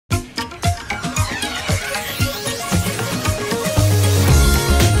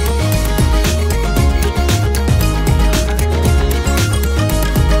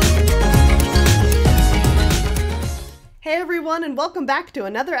and welcome back to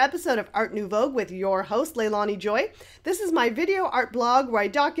another episode of Art Nouveau with your host, LeilaniJoy. This is my video art blog where I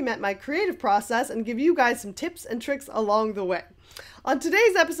document my creative process and give you guys some tips and tricks along the way. On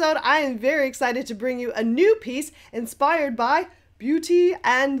today's episode, I am very excited to bring you a new piece inspired by Beauty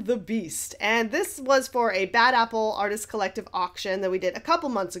and the Beast. And this was for a Bad Apple Artist Collective auction that we did a couple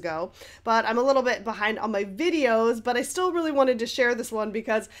months ago, but I'm a little bit behind on my videos, but I still really wanted to share this one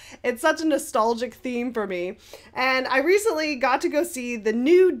because it's such a nostalgic theme for me. And I recently got to go see the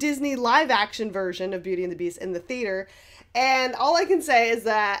new Disney live action version of Beauty and the Beast in the theater, and all I can say is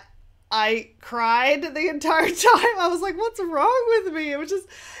that I cried the entire time. I was like, what's wrong with me?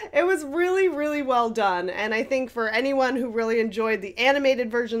 It was really, really well done. And I think for anyone who really enjoyed the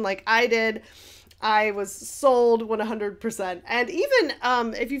animated version like I did, I was sold 100%. And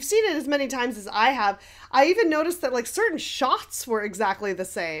even if you've seen it as many times as I have, I even noticed that like certain shots were exactly the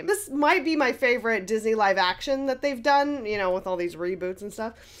same. This might be my favorite Disney live action that they've done, you know, with all these reboots and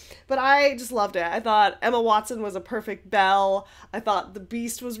stuff. But I just loved it. I thought Emma Watson was a perfect Belle. I thought the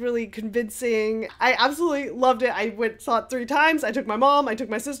Beast was really convincing. I absolutely loved it. I saw it 3 times. I took my mom, I took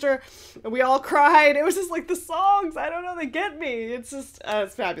my sister, and we all cried. It was just like the songs. I don't know, they get me. It's just,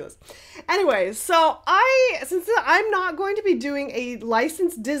 it's fabulous. Anyways, so since I'm not going to be doing a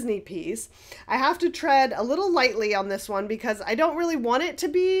licensed Disney piece, I have to tread a little lightly on this one because I don't really want it to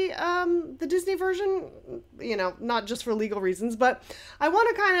be the Disney version, you know, not just for legal reasons, but I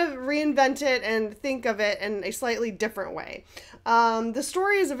want to kind of reinvent it and think of it in a slightly different way. The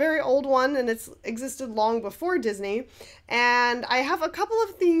story is a very old one and it's existed long before Disney, and I have a couple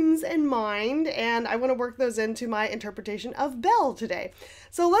of themes in mind and I want to work those into my interpretation of Belle today.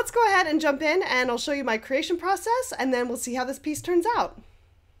 So let's go ahead and jump in and I'll show you my creation process and then we'll see how this piece turns out.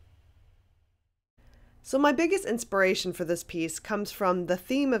 So my biggest inspiration for this piece comes from the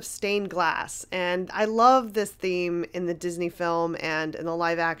theme of stained glass, and I love this theme in the Disney film and in the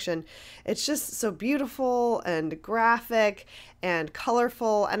live action. It's just so beautiful and graphic and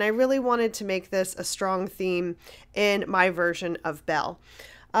colorful, and I really wanted to make this a strong theme in my version of Belle.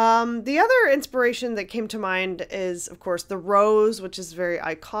 The other inspiration that came to mind is, of course, the rose, which is very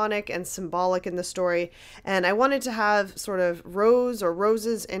iconic and symbolic in the story. And I wanted to have sort of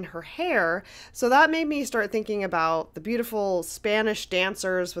roses in her hair. So that made me start thinking about the beautiful Spanish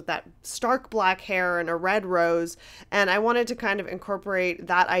dancers with that stark black hair and a red rose. And I wanted to kind of incorporate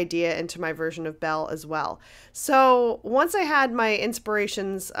that idea into my version of Belle as well. So once I had my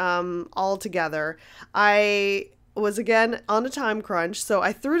inspirations all together, I was again on a time crunch, so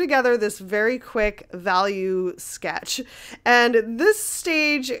I threw together this very quick value sketch. And this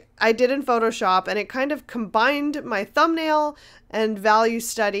stage I did in Photoshop, and it kind of combined my thumbnail and value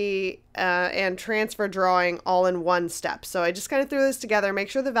study and transfer drawing all in one step. So I just kind of threw this together, make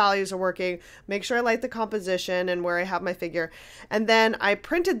sure the values are working, make sure I like the composition and where I have my figure. And then I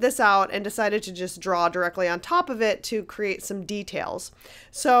printed this out and decided to just draw directly on top of it to create some details.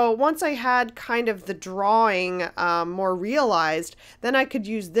 So once I had kind of the drawing more realized, then I could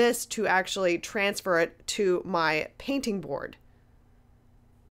use this to actually transfer it to my painting board.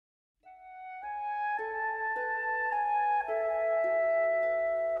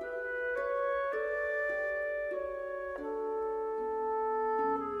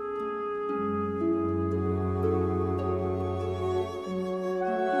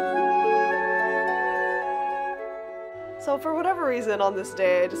 So for whatever reason on this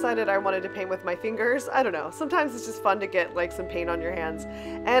day, I decided I wanted to paint with my fingers. I don't know, sometimes it's just fun to get like some paint on your hands.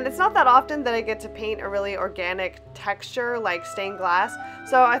 And it's not that often that I get to paint a really organic texture like stained glass.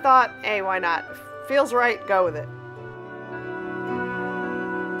 So I thought, hey, why not? Feels right, go with it.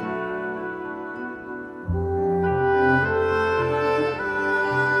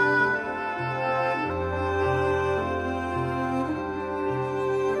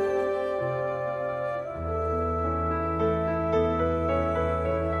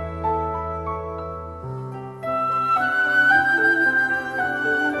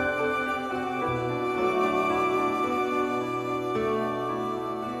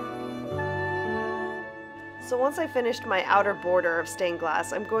 So once I finished my outer border of stained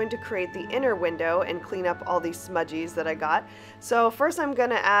glass, I'm going to create the inner window and clean up all these smudgies that I got. So first I'm going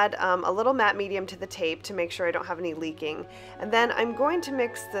to add a little matte medium to the tape to make sure I don't have any leaking. And then I'm going to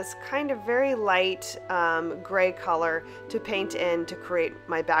mix this kind of very light gray color to paint in to create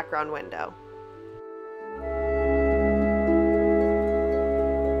my background window.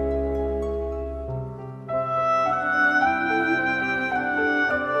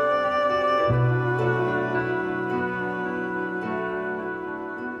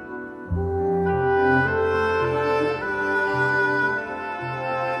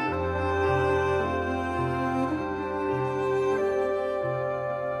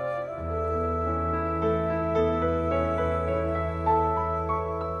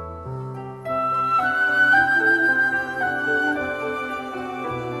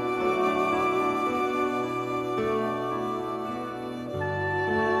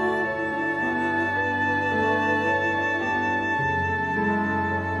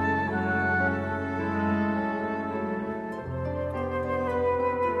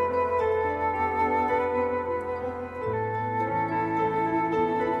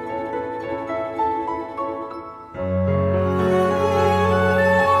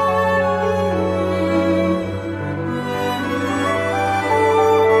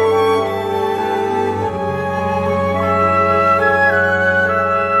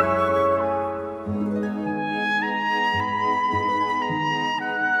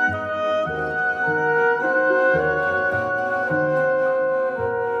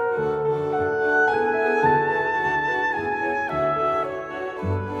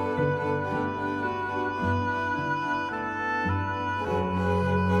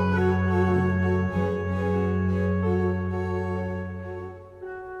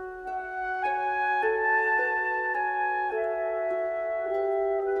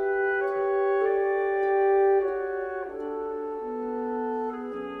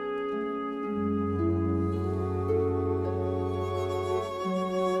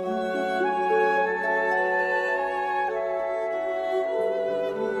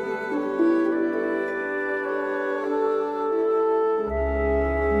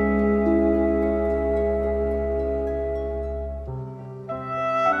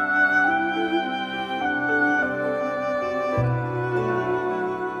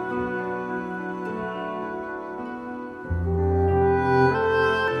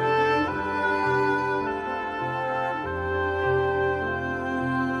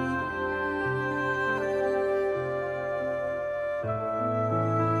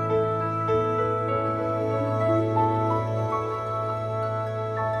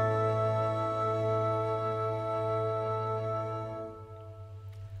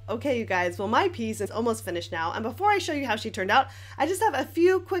 Okay, you guys, well, my piece is almost finished now, and before I show you how she turned out, I just have a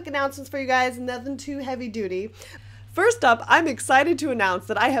few quick announcements for you guys, nothing too heavy duty. First up, I'm excited to announce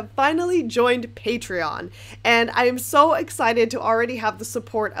that I have finally joined Patreon, and I am so excited to already have the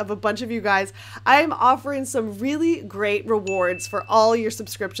support of a bunch of you guys. I am offering some really great rewards for all your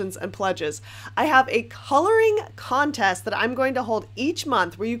subscriptions and pledges. I have a coloring contest that I'm going to hold each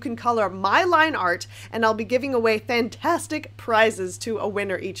month where you can color my line art, and I'll be giving away fantastic prizes to a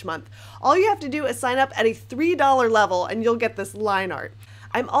winner each month. All you have to do is sign up at a $3 level and you'll get this line art.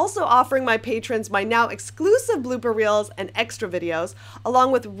 I'm also offering my patrons my now exclusive blooper reels and extra videos,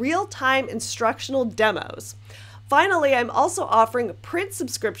 along with real-time instructional demos. Finally, I'm also offering print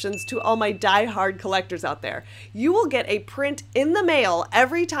subscriptions to all my die-hard collectors out there. You will get a print in the mail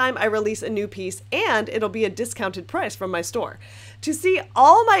every time I release a new piece, and it'll be a discounted price from my store. To see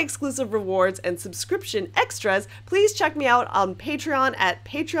all my exclusive rewards and subscription extras, please check me out on Patreon at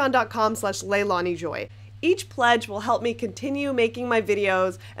patreon.com/LeilaniJoy. Each pledge will help me continue making my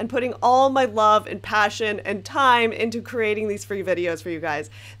videos and putting all my love and passion and time into creating these free videos for you guys.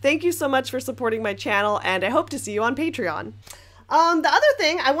 Thank you so much for supporting my channel, and I hope to see you on Patreon. The other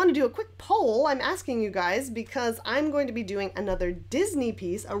thing, I want to do a quick poll. I'm asking you guys because I'm going to be doing another Disney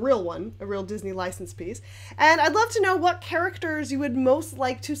piece, a real one, a real Disney licensed piece, and I'd love to know what characters you would most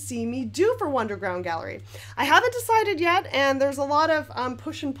like to see me do for Wonderground Gallery. I haven't decided yet, and there's a lot of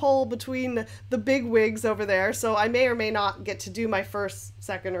push and pull between the big wigs over there, so I may or may not get to do my first,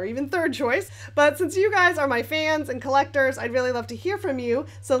 second, or even third choice. But since you guys are my fans and collectors, I'd really love to hear from you,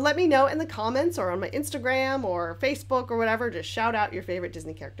 so let me know in the comments or on my Instagram or Facebook or whatever. Just shout out your favorite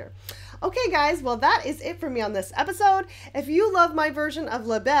Disney character. Okay guys, well that is it for me on this episode. If you love my version of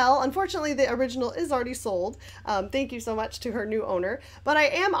Belle, unfortunately the original is already sold. Thank you so much to her new owner. But I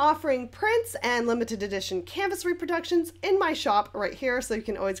am offering prints and limited edition canvas reproductions in my shop right here, so you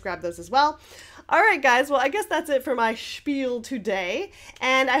can always grab those as well. Alright guys, well I guess that's it for my spiel today,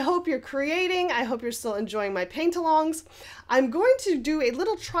 and I hope you're creating, I hope you're still enjoying my paint-alongs. I'm going to do a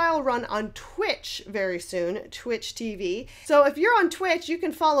little trial run on Twitch very soon, Twitch TV. So if you're on Twitch, you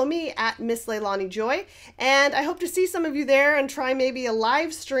can follow me at MissLeilaniJoy, and I hope to see some of you there and try maybe a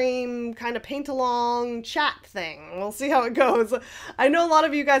live stream kind of paint-along chat thing. We'll see how it goes. I know a lot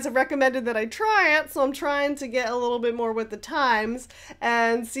of you guys have recommended that I try it, so I'm trying to get a little bit more with the times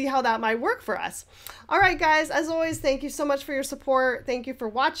and see how that might work for us. Alright guys, as always, thank you so much for your support. Thank you for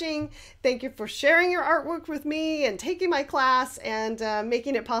watching. Thank you for sharing your artwork with me and taking my class and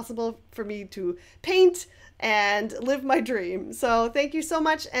making it possible for me to paint and live my dream. So thank you so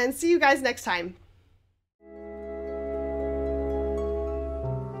much, and see you guys next time.